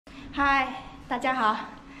嗨，大家好，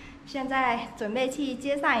现在准备去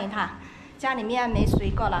街上一趟，家里面没水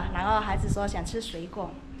果了，然后孩子说想吃水果，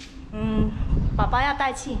宝宝要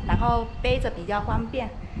带去，然后背着比较方便。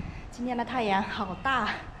今天的太阳好大，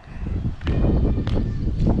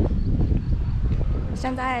我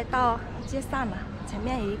现在到街上了，前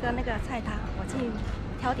面有一个那个菜摊，我去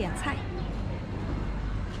挑点菜。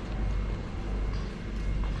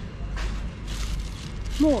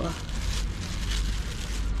木耳。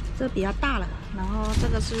 这比较大了，然后这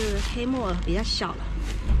个是黑木耳，比较小了。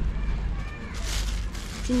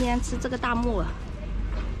今天吃这个大木耳。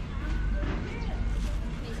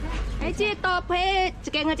哎，这多配一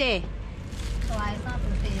斤个姐？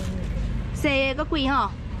四个贵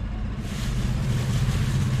吼。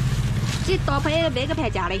这多配买个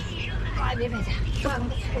平价嘞。买平价。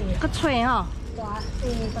个脆吼。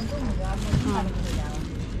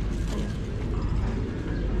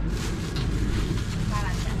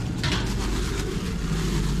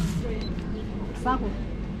3壶，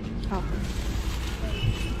好。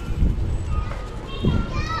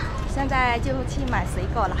现在就去买水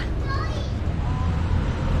果了。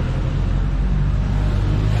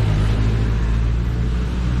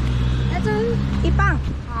那这1磅。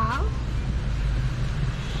好。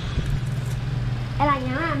哎，老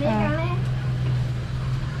娘啊，没讲嘞。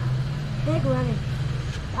这个呢？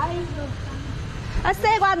啊，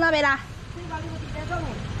西瓜哪边啦？西瓜你有几种呢？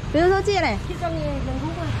比如说这个呢？这种呢，冷苦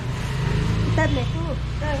瓜。 但美fru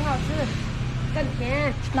这很好吃，更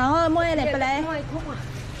甜。然后咩呢？不来。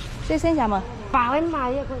这剩下么？8蚊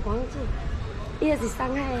买一個廣子，呢個是上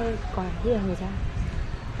海掛，呢個紅茶。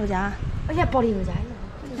紅茶。而且玻璃紅茶。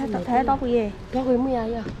睇得多貴嘅。多貴咩啊？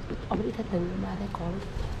呀，我呢睇等買睇講。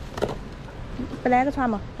不來個串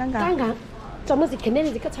麼？剛剛。剛剛，做乜事肯定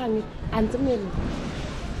是個串嘅，按正面。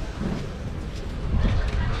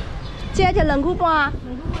這條冷苦瓜。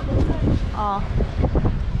冷苦瓜。哦。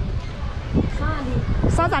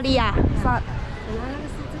 30厘啊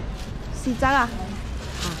，40啊。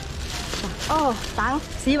哦，糖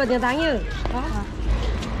，10块糖油。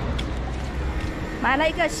买了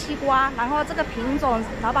一个西瓜，然后这个品种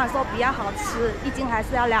老板说比较好吃，1斤还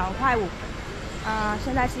是要2块5。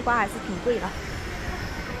现在西瓜还是挺贵的。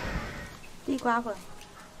地瓜粉。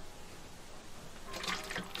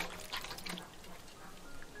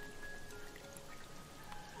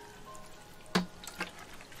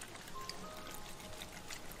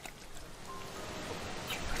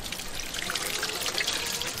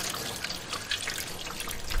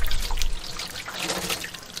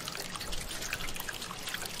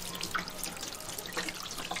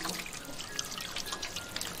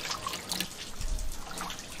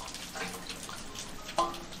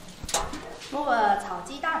 木耳炒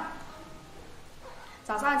鸡蛋。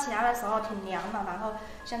早上起来的时候挺凉的，然后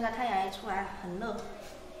现在太阳一出来很热，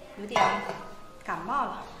有点感冒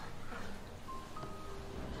了。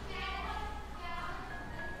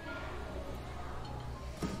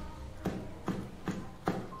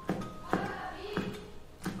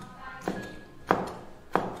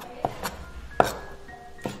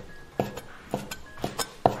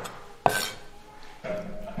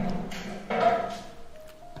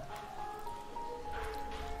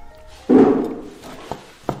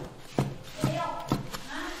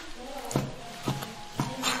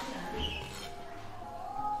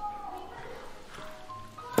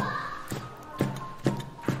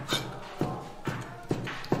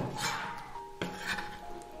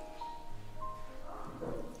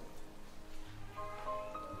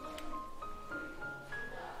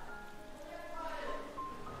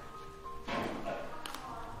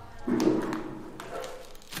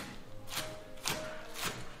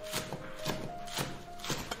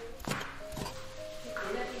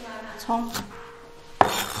葱、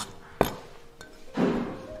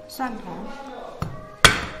蒜头、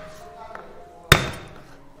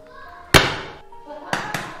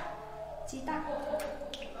鸡蛋。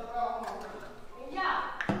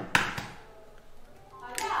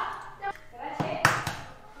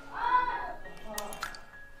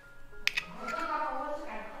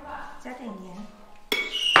加点盐。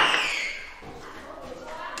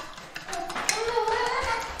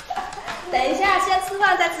等一下，先吃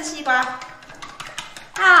饭再吃西瓜。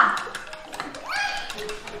啊！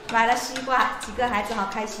买了西瓜，几个孩子好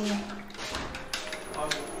开心。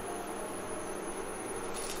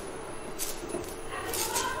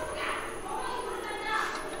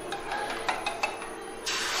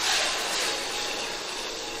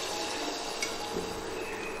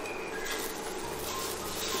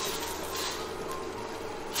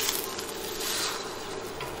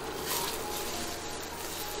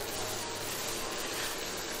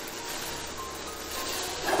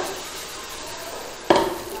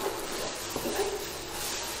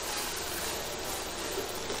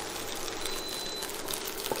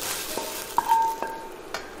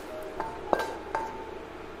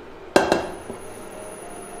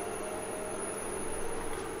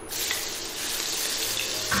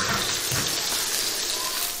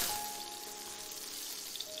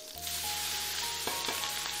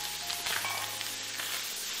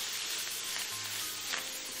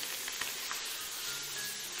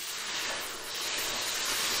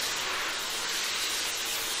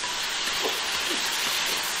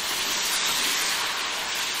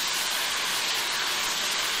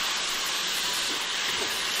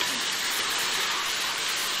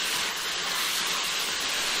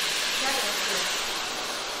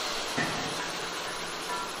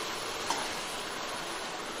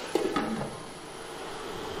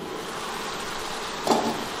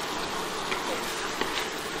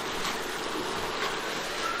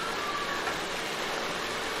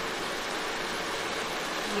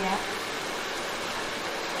盐。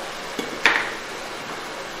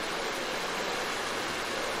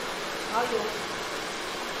 蚝油，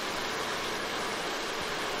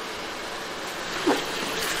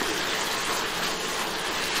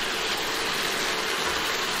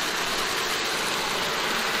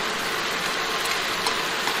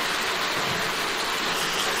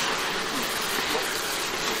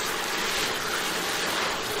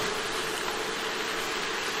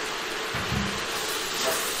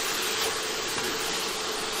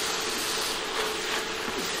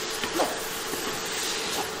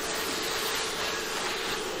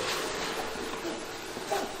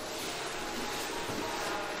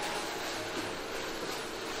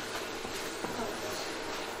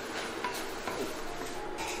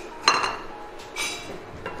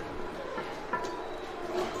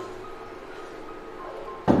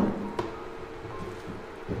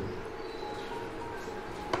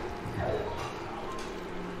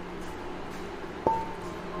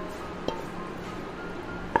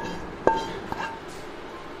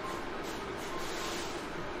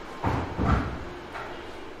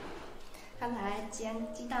刚才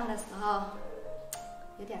煎鸡蛋的时候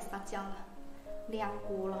有点撒娇了，亮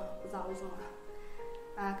锅了，不知道为什么。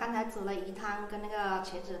刚才煮了鱼汤跟那个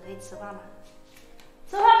茄子，可以吃饭了。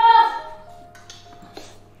吃饭了。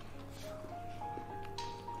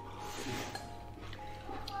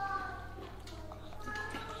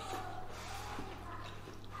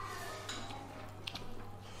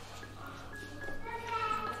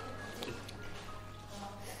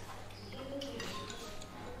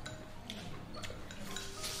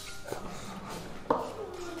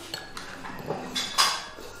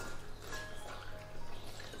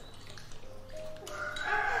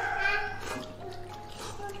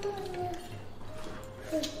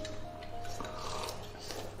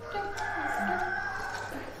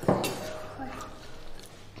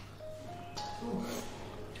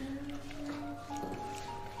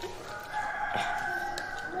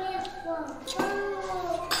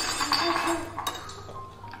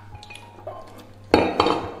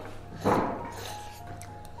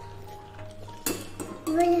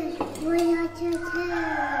我要吃菜。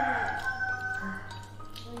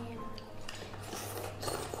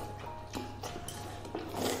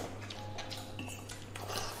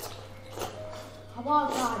好不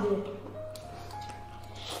好吃啊？你？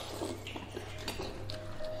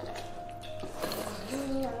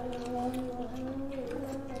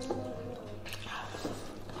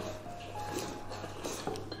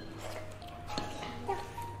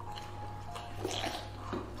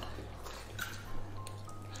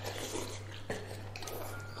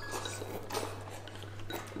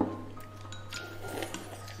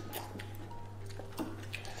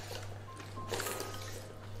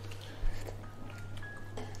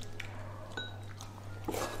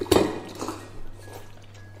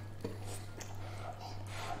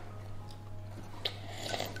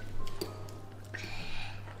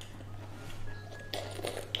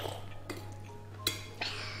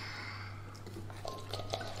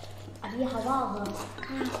你好不好喝？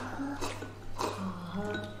好喝。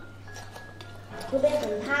会不会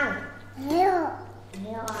很烫？没有。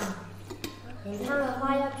没有啊。很烫的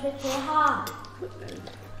话要吹吹哈。